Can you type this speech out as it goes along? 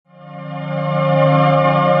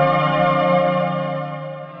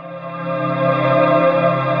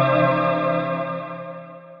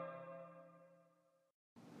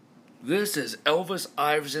This is Elvis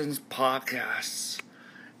Iverson's podcasts,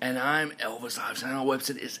 and I'm Elvis Iverson. Our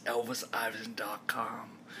website is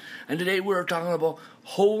elvisiverson.com. And today we're talking about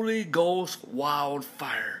Holy Ghost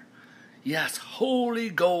wildfire. Yes, Holy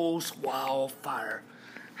Ghost wildfire.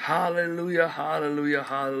 Hallelujah, hallelujah,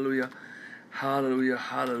 hallelujah, hallelujah,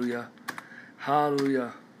 hallelujah,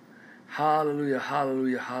 hallelujah, hallelujah,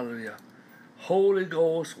 hallelujah, hallelujah. Holy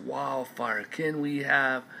Ghost wildfire. Can we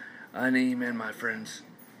have an amen, my friends?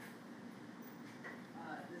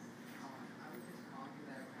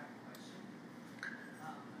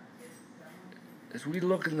 As we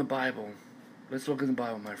look in the Bible, let's look in the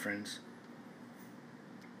Bible, my friends.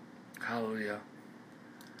 Hallelujah.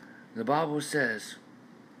 The Bible says,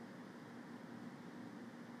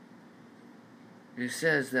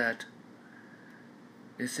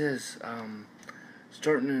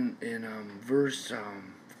 starting in verse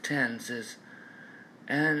 10, says,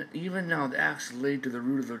 "And even now the axe is laid to the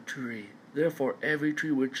root of the tree. Therefore every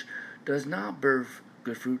tree which does not bear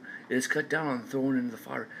good fruit is cut down and thrown into the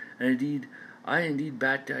fire. And I indeed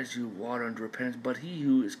baptize you with water unto repentance, but he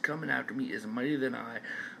who is coming after me is mightier than I,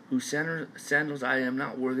 whose sandals I am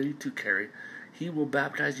not worthy to carry. He will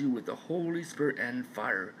baptize you with the Holy Spirit and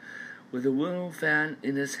fire, with a willow fan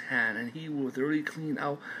in his hand, and he will thoroughly clean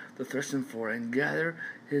out the threshing floor, and gather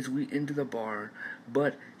his wheat into the barn.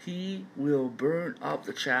 But he will burn up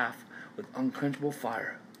the chaff with unquenchable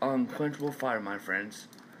fire." Unquenchable fire, my friends.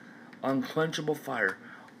 Unquenchable fire.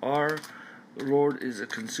 Our Lord is a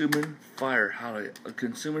consuming fire. Hallelujah. A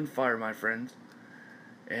consuming fire, my friends.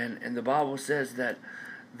 And the Bible says that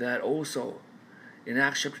also in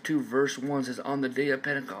Acts chapter 2 verse 1 says, "On the day of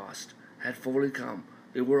Pentecost had fully come,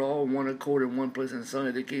 they were all in one accord in one place, and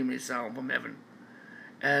suddenly there came a sound from heaven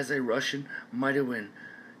as a rushing mighty wind,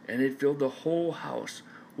 and it filled the whole house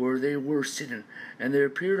where they were sitting. And there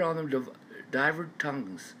appeared on them divers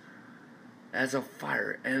tongues as of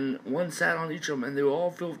fire, and one sat on each of them, and they were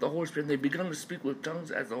all filled with the Holy Spirit, and they began to speak with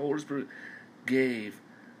tongues as the Holy Spirit gave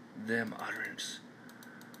them utterance."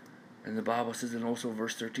 And the Bible says in also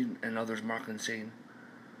verse 13, "And others marking, saying,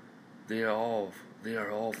 they are all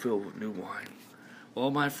filled with new wine."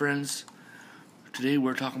 Well, my friends, today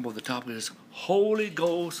we're talking about the topic is Holy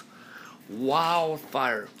Ghost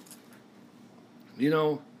wildfire. You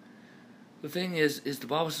know, the thing is the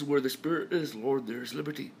Bible says, "Where the Spirit is, Lord, there is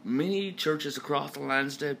liberty." Many churches across the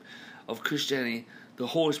landscape of Christianity, the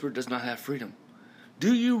Holy Spirit does not have freedom.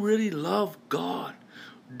 Do you really love God?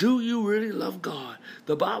 Do you really love God?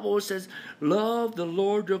 The Bible says, "Love the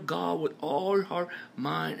Lord your God with all your heart,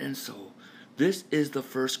 mind, and soul." This is the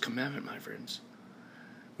first commandment, my friends.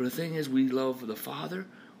 But the thing is, we love the Father,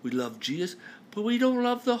 we love Jesus, but we don't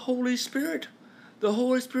love the Holy Spirit. The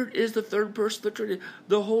Holy Spirit is the third person of the Trinity.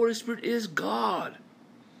 The Holy Spirit is God.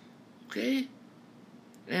 Okay?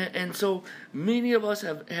 And so many of us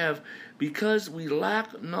have, because we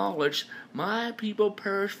lack knowledge, my people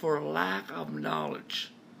perish for a lack of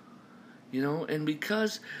knowledge. You know, and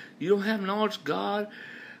because you don't have knowledge, God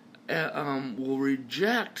will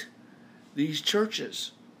reject these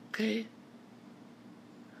churches. Okay?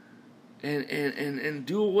 And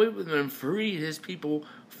do away with them and free his people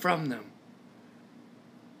from them.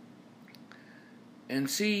 And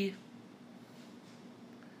see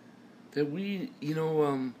that we,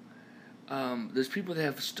 there's people that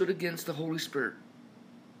have stood against the Holy Spirit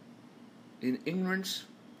in ignorance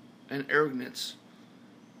and arrogance.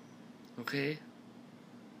 Okay?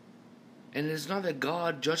 And it's not that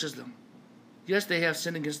God judges them. Yes, they have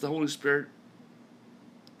sinned against the Holy Spirit.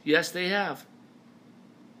 Yes, they have.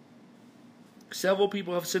 Several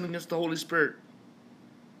people have sinned against the Holy Spirit.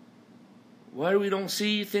 Why we don't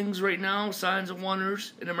see things right now, signs and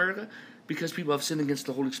wonders in America? Because people have sinned against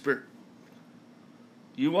the Holy Spirit.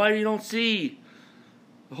 Why you don't see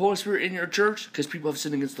the Holy Spirit in your church? Because people have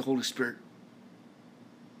sinned against the Holy Spirit.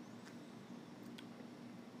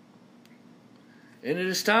 And it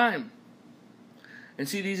is time. And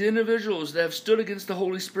see, these individuals that have stood against the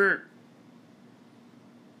Holy Spirit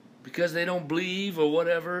because they don't believe or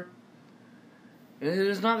whatever, and it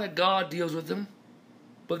is not that God deals with them,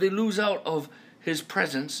 but they lose out of his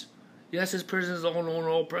presence. Yes, his presence is all known,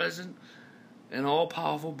 all present, and all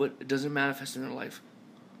powerful, but it doesn't manifest in their life.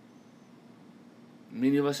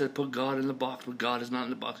 Many of us have put God in the box, but God is not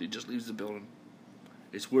in the box. He just leaves the building.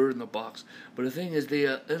 It's we're in the box. But the thing is, they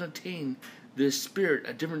entertain this spirit,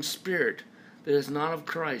 a different spirit that is not of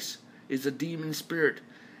Christ. It's a demon spirit.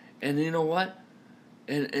 And you know what?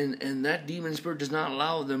 And that demon spirit does not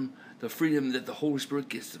allow them the freedom that the Holy Spirit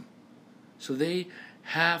gives them. So they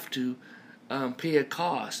have to pay a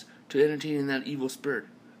cost to entertaining that evil spirit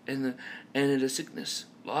and it is sickness.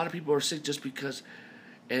 A lot of people are sick just because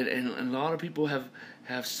and a lot of people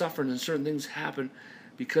have suffered, and certain things happen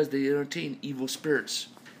because they entertain evil spirits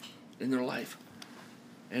in their life.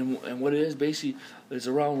 And what it is basically is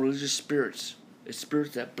around religious spirits. It's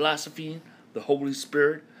spirits that blaspheme the Holy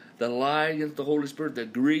Spirit, that lie against the Holy Spirit,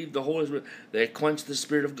 that grieve the Holy Spirit, that quench the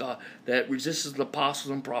Spirit of God, that resists the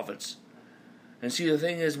apostles and prophets. And see, the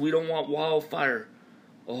thing is, we don't want wildfire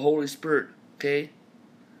of the Holy Spirit, okay?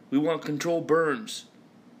 We want controlled burns.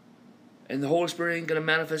 And the Holy Spirit ain't going to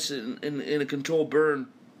manifest in a controlled burn.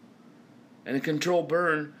 And a controlled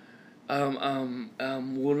burn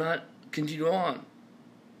will not continue on.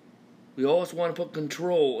 We always want to put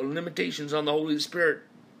control and limitations on the Holy Spirit.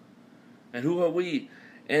 And who are we?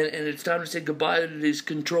 And it's time to say goodbye to these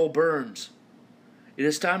controlled burns. It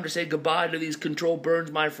is time to say goodbye to these controlled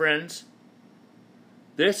burns, my friends.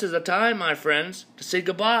 This is a time, my friends, to say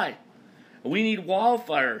goodbye. We need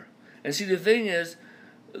wildfire. And see, the thing is,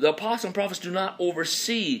 the apostles and prophets do not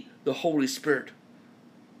oversee the Holy Spirit.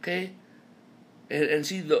 Okay? And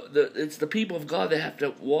see, it's the people of God that have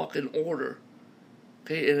to walk in order.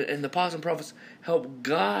 Okay? And the apostles and prophets help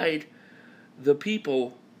guide the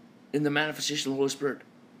people in the manifestation of the Holy Spirit.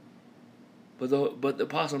 But the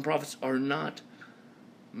apostles and prophets are not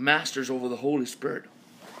masters over the Holy Spirit.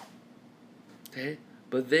 Okay?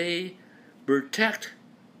 But they protect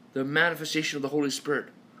the manifestation of the Holy Spirit.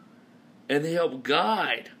 And they help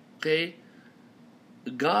guide. Okay?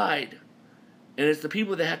 Guide. And it's the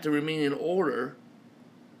people that have to remain in order.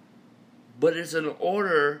 But it's an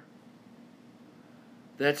order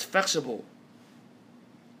that's flexible.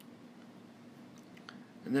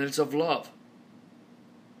 And then it's of love.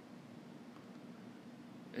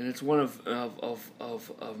 And it's one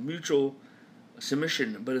of mutual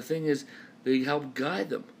submission. But the thing is, they help guide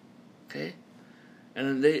them. Okay?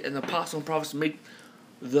 And the apostles and prophets make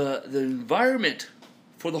the environment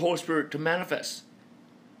for the Holy Spirit to manifest.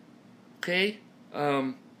 Okay?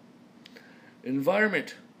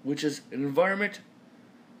 Environment, which is an environment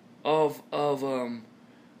for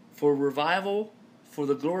revival, for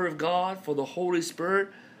the glory of God, for the Holy Spirit,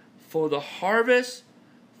 for the harvest,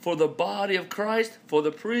 for the body of Christ, for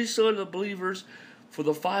the priesthood of the believers, for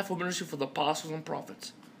the fivefold ministry, for the apostles and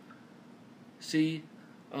prophets. See,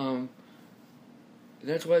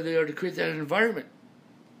 that's why they are to create that environment,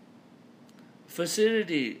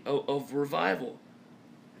 facility of revival,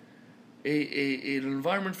 an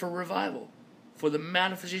environment for revival, for the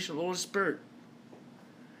manifestation of the Holy Spirit.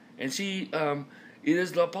 And see, it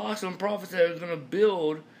is the apostles and prophets that are going to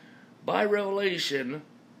build by revelation,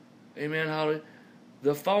 amen, hallelujah,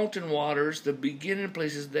 the fountain waters, the beginning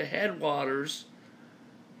places, the headwaters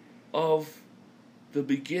of the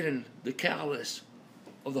beginning, the catalyst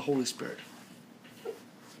of the Holy Spirit.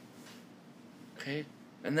 Okay?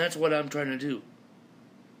 And that's what I'm trying to do,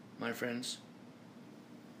 my friends.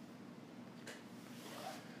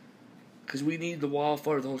 Because we need the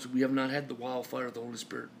wildfire of the Holy Spirit. We have not had the wildfire of the Holy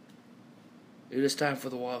Spirit. It is time for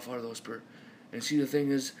the wildfire of the Holy Spirit. And see, the thing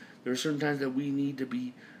is, there are certain times that we need to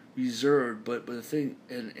be reserved, but the thing,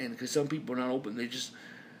 and because some people are not open,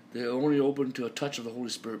 they're only open to a touch of the Holy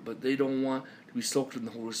Spirit, but they don't want to be soaked in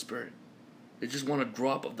the Holy Spirit. They just want a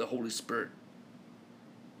drop of the Holy Spirit.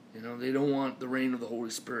 You know, they don't want the rain of the Holy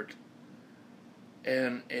Spirit.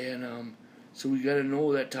 And so we got to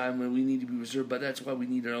know that time when we need to be reserved, but that's why we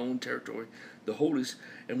need our own territory, the Holies,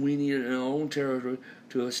 and we need our own territory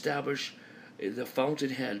to establish the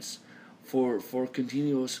fountainheads for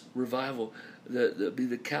continuous revival, be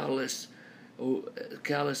the catalyst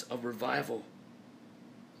of revival.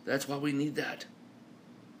 That's why we need that.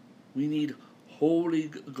 We need Holy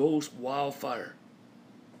Ghost wildfire.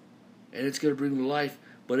 And it's going to bring life,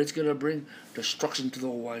 but it's going to bring destruction to the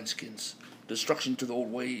old wineskins, destruction to the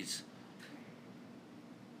old ways.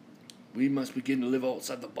 We must begin to live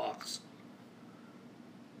outside the box.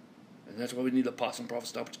 And that's why we need the apostles and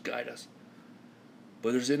prophets to guide us.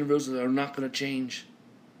 But there's individuals that are not going to change.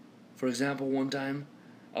 For example, one time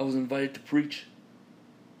I was invited to preach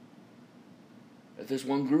at this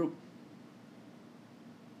one group.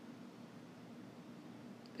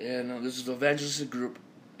 And this is an evangelistic group.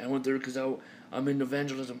 I went there because I'm in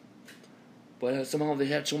evangelism. But somehow they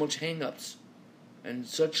had so much hang-ups and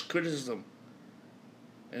such criticism.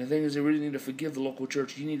 And the thing is, they really need to forgive the local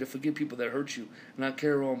church. You need to forgive people that hurt you and not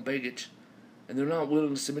carry around baggage. And they're not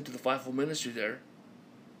willing to submit to the fivefold ministry there.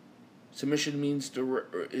 Submission means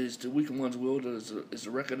is to weaken one's will, is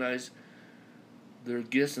to recognize their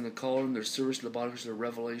gifts and the calling, their service to the body, their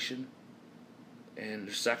revelation, and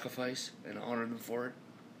their sacrifice, and honor them for it.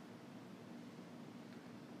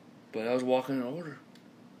 But I was walking in order.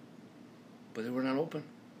 But they were not open.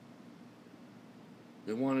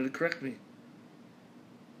 They wanted to correct me.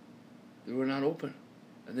 They were not open.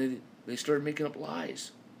 And they started making up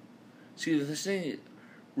lies. See, the thing,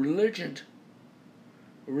 a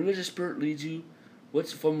religious spirit leads you.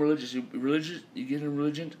 What's from religious? You get in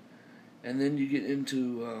religion, and then you get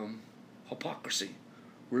into hypocrisy.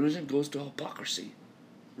 Religion goes to hypocrisy.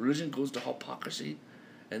 Religion goes to hypocrisy,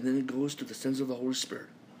 and then it goes to the sins of the Holy Spirit.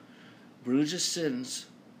 Religious sins,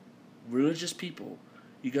 religious people,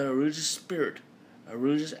 you got a religious spirit, a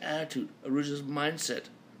religious attitude, a religious mindset.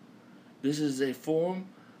 This is a form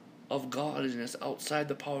of godliness outside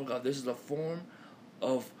the power of God. This is a form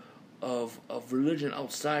of religion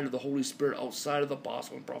outside of the Holy Spirit, outside of the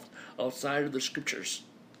apostle and prophets, outside of the scriptures.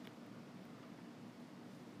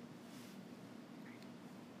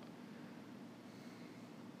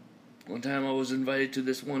 One time I was invited to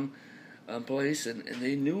this one place, and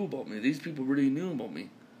they knew about me. These people really knew about me.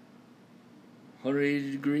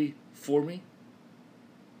 180 degree for me,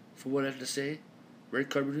 for what I had to say. Red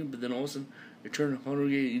carpeting, but then all of a sudden it turned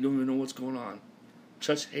 180. You don't even know what's going on.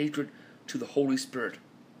 Such hatred to the Holy Spirit.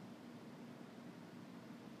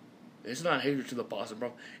 It's not hatred to the apostle,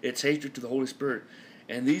 bro. It's hatred to the Holy Spirit.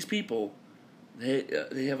 And these people,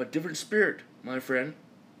 they have a different spirit, my friend.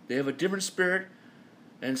 They have a different spirit.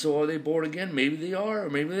 And so are they born again? Maybe they are, or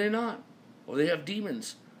maybe they're not. Or they have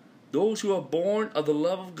demons. Those who are born of the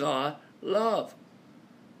love of God, love.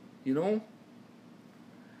 You know?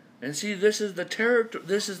 And see, this is the territory,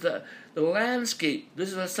 this is the landscape. This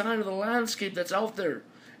is a sign of the landscape that's out there.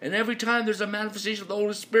 And every time there's a manifestation of the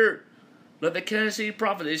Holy Spirit, like the Kansas City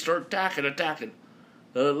prophet, they start attacking.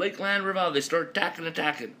 The Lakeland Revival, they start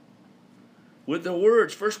attacking. With the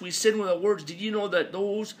words, first we sin with the words. Did you know that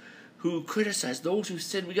those who criticize, those who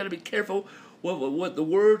sin, we got to be careful what the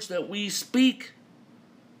words that we speak.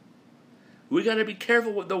 We got to be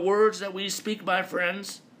careful with the words that we speak, my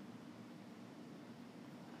friends.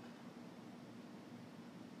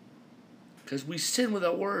 Because we sin with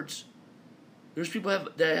our words. There's people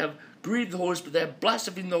that have grieved the Holy Spirit, that have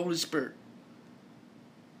blasphemed the Holy Spirit.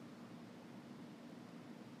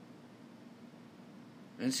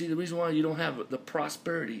 And see, the reason why you don't have the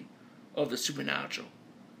prosperity of the supernatural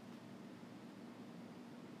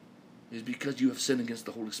is because you have sinned against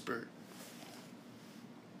the Holy Spirit.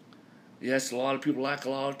 Yes, a lot of people lack a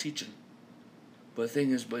lot of teaching. But the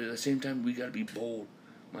thing is, but at the same time, we got to be bold,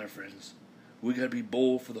 my friends. We got to be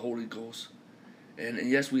bold for the Holy Ghost. And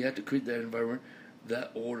yes, we have to create that environment,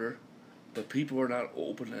 that order. But people are not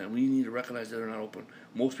open, and we need to recognize that they're not open.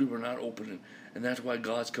 Most people are not open, and that's why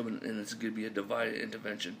God's coming, and it's going to be a divine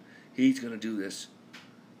intervention. He's going to do this.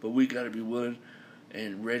 But we got to be willing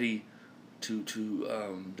and ready to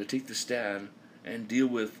take the stand and deal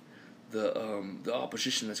with the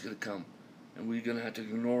opposition that's going to come, and we're going to have to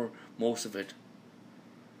ignore most of it.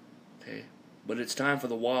 Okay, but it's time for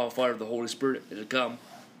the wildfire of the Holy Spirit to come,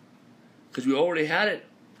 because we already had it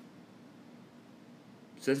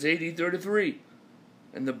since AD 33,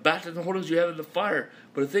 and the baptism of the Holy Ghost you have in the fire.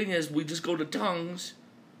 But the thing is, we just go to tongues,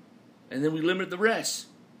 and then we limit the rest.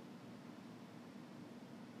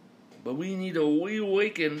 But we need to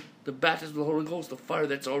reawaken the baptism of the Holy Ghost, the fire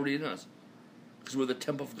that's already in us, because we're the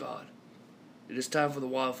temple of God. It is time for the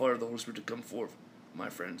wildfire of the Holy Spirit to come forth, my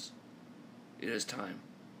friends. It is time.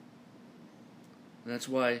 And that's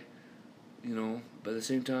why, but at the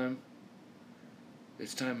same time,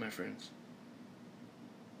 it's time, my friends.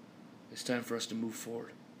 It's time for us to move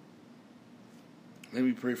forward. Let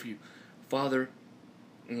me pray for you. Father,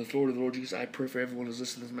 in the authority of the Lord Jesus, I pray for everyone who's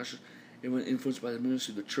listening to this message, everyone influenced by the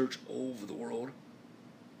ministry of the church all over the world.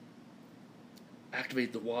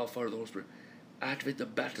 Activate the wildfire of the Holy Spirit. Activate the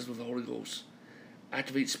baptism of the Holy Ghost.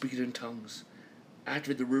 Activate speaking in tongues.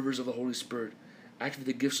 Activate the rivers of the Holy Spirit. Activate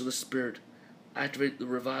the gifts of the Spirit. Activate the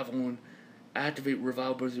revival and activate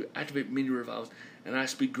revival breakthrough. Activate many revivals. And I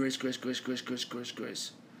speak grace, grace, grace, grace, grace, grace,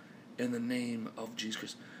 grace. In the name of Jesus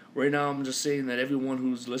Christ. Right now, I'm just saying that everyone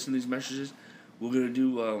who's listening to these messages, we're going to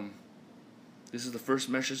do, this is the first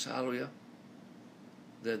message, hallelujah,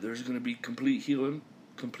 that there's going to be complete healing,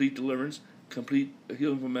 complete deliverance, complete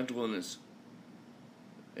healing from mental illness.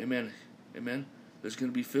 Amen. Amen. There's going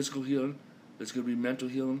to be physical healing. There's going to be mental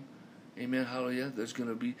healing. Amen. Hallelujah. There's going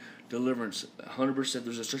to be deliverance. 100%.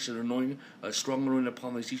 There's such an anointing, a strong anointing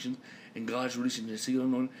upon these teachings, and God's releasing His healing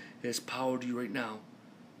anointing, His power to you right now.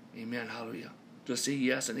 Amen. Hallelujah. Just say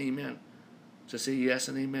yes and amen. Just say yes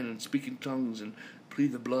and amen and speak in tongues and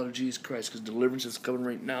plead the blood of Jesus Christ, because deliverance is coming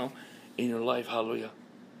right now in your life. Hallelujah.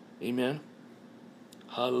 Amen.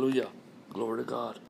 Hallelujah. Glory to God.